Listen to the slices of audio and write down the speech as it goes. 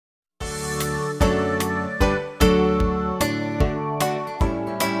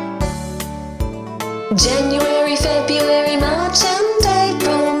January, February, March and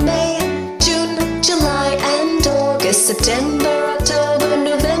April, May, June, July and August, September, October,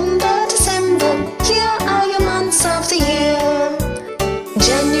 November, December. Here are your months of the year.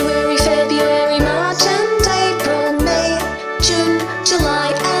 January, February, March and April, May, June,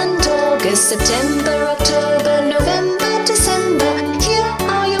 July and August, September, October, November, December. Here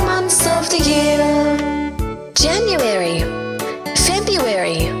are your months of the year. January,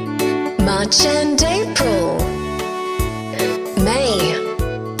 February, March and April, May,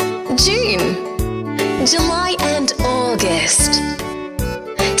 June, July and August,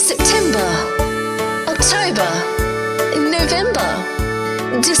 September, October, November,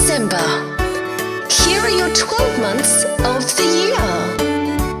 December. Here are your 12 months of the year.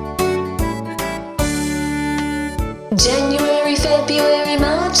 January, February,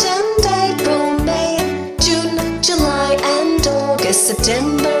 March and April, May, June, July and August,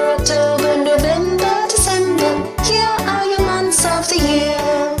 September, October, November, December. Here are your months of the year.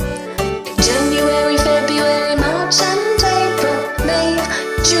 January, February, March and April, May,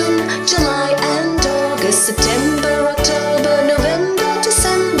 June, July and August, September, October, November,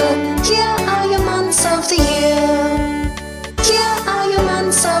 December. Here are your months of the year. Here are your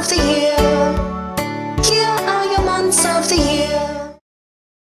months of the year. Here are your months of the year.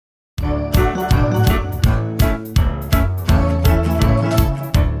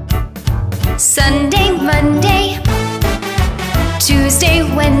 Sunday, Monday, Tuesday,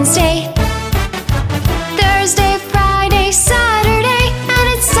 Wednesday, Thursday, Friday, Saturday, and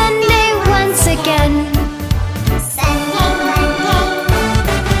it's Sunday once again. Sunday, Monday,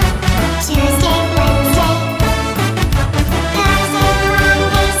 Tuesday, Wednesday, Thursday, Friday, Saturday, and it's Sunday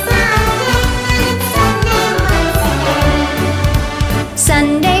once again.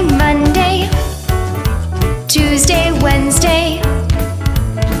 Sunday, Monday, Tuesday, Wednesday,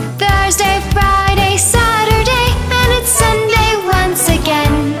 Thursday, Friday, Saturday, and it's Sunday once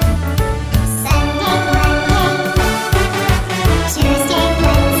again. Sunday, Monday, Tuesday,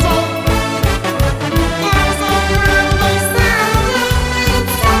 Wednesday, Thursday, Friday, Saturday, and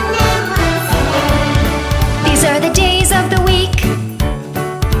it's Sunday once again. These are the days of the week.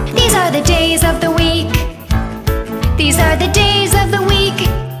 These are the days of the week. These are the days of the week.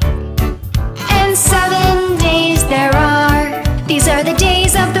 And 7 days there are. These are the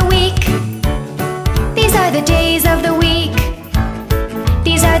days of the week. These are the days of the week.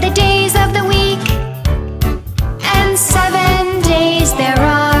 These are the days of the week. And 7 days there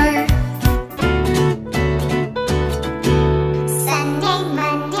are. Sunday,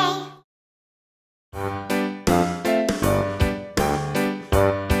 Monday,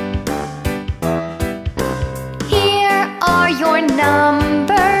 Here are your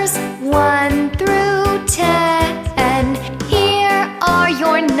numbers 1 through 10. Here are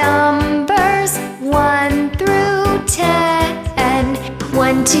your numbers 1 through 10.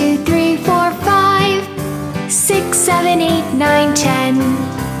 1, 2, 3, 4, 5, 6, 7, 8, 9, 10.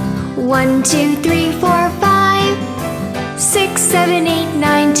 1, 2, 3, 4, 5, 6, 7, 8,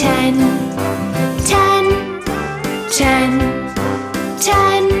 9, 10. 10, 10,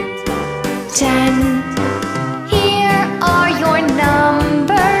 10, 10. Here are your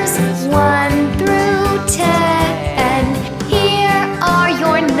numbers 1 through 10. Here are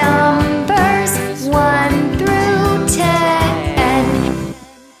your numbers 1 through 10.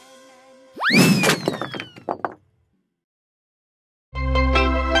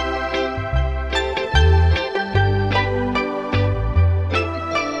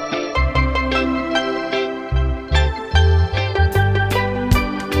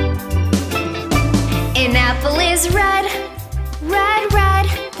 An apple is red, red, red.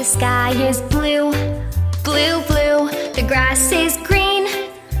 The sky is blue, blue, blue. The grass is green,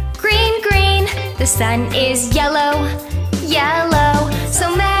 green, green. The sun is yellow, yellow. So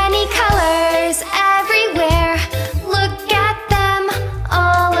many colors everywhere. Look at them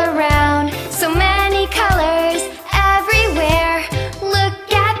all around. So many colors everywhere.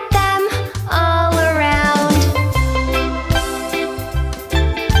 Look at them all around.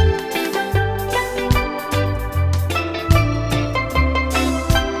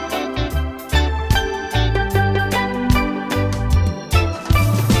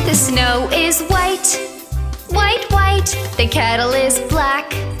 The snow is white, white, white. The kettle is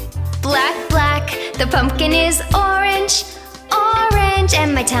black, black, black. The pumpkin is orange, orange.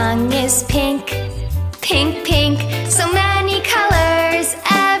 And my tongue is pink, pink, pink. So many colors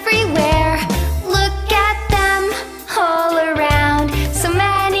everywhere. Look at them all around. So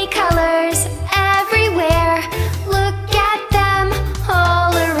many colors everywhere. Look at them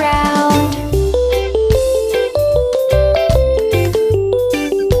all around.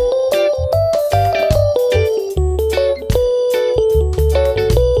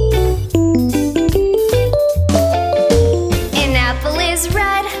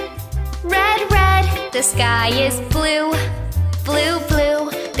 The sky is blue, blue, blue.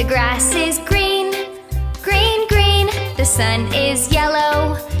 The grass is green, green, green. The sun is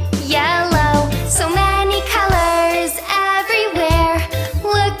yellow, yellow. So many colors everywhere.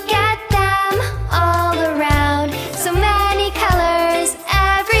 Look at them all around. So many colors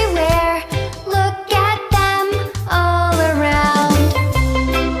everywhere. Look at them all around.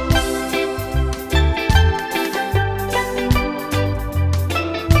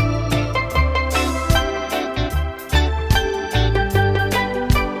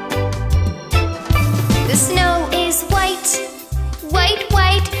 The snow is white, white,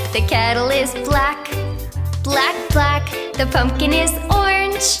 white. The kettle is black, black, black. The pumpkin is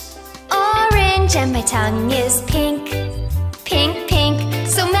orange, orange. And my tongue is pink, pink, pink.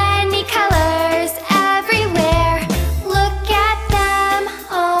 So many colors everywhere. Look at them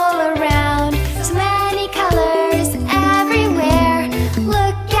all around. So many colors everywhere.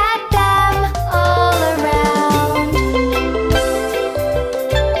 Look at them all around.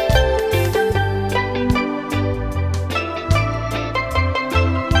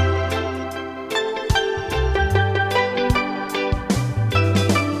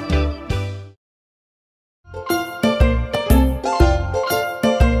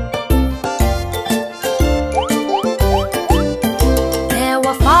 There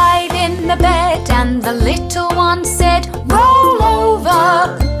were 5 in the bed, and the little one said, "Roll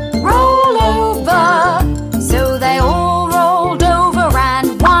over, roll over." So they all rolled over,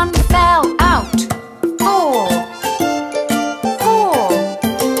 and one fell out. 4, 4.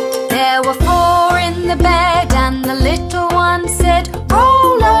 There were 4 in the bed, and the little one said,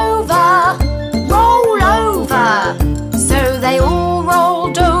 "Roll over, roll over." So they all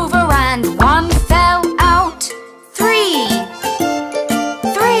rolled over, and one fell out. 3,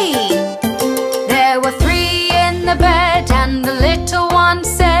 3. There were 3 in the bed, and the little one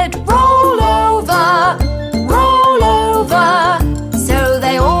said, "Roll over, roll over." So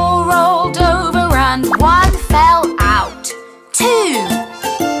they all rolled over, and one fell out. 2,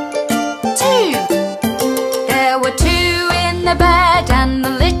 2. There were 2 in the bed, and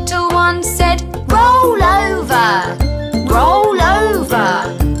the little one said, "Roll over, roll over."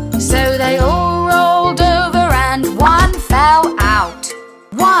 So they all rolled over, and one fell out.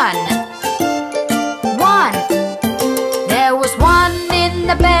 1, 1. There was 1 in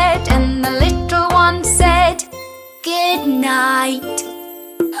the bed, and the little one said, "Good night."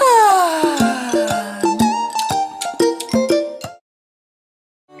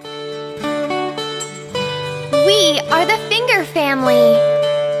 We are the Finger family.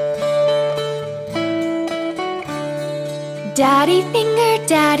 Daddy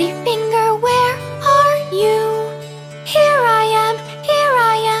Finger, where are you? Here I am,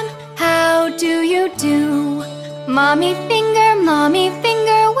 how do you do? Mommy Finger,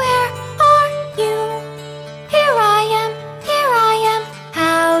 where are you? Here I am,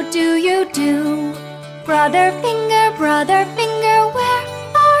 how do you do? Brother Finger, where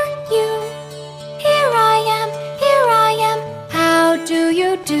are you? Here I am, how do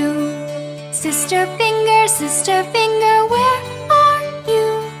you do? Sister Finger, where are you?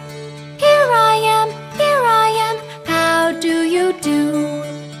 Here I am, how do you do?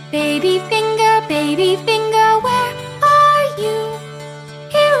 Baby Finger, where are you?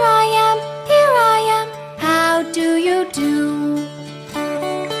 Here I am, how do you do?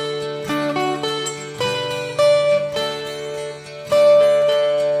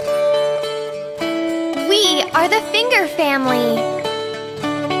 We are the Finger family.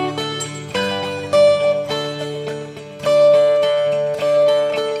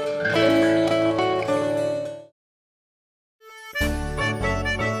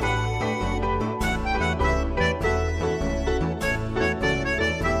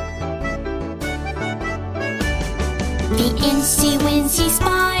 The incy-wincy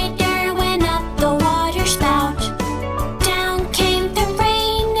spider went up the water spout. Down came the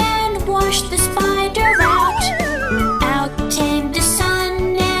rain and washed the spider out. Out came the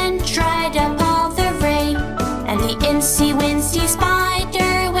sun and dried up all the rain. And the incy-wincy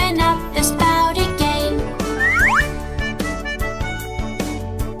spider went up the spout again.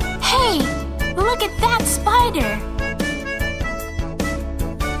 Hey, look at that spider!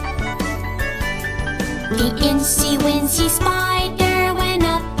 The incy-wincy spider went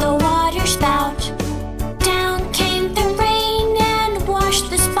up the water spout. Down came the rain and washed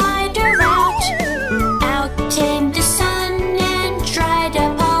the spider out. Out came the sun and dried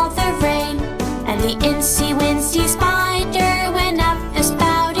up all the rain. And the incy-wincy spider went up the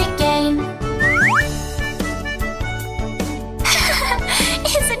spout again.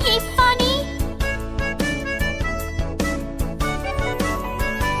 Isn't he funny?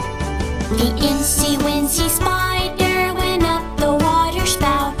 The incy-wincy spider went up the water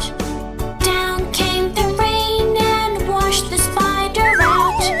spout. Down came the rain and washed the spider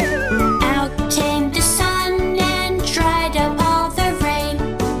out. Out came the sun and dried up all the rain.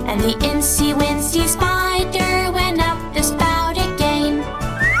 And the incy-wincy spider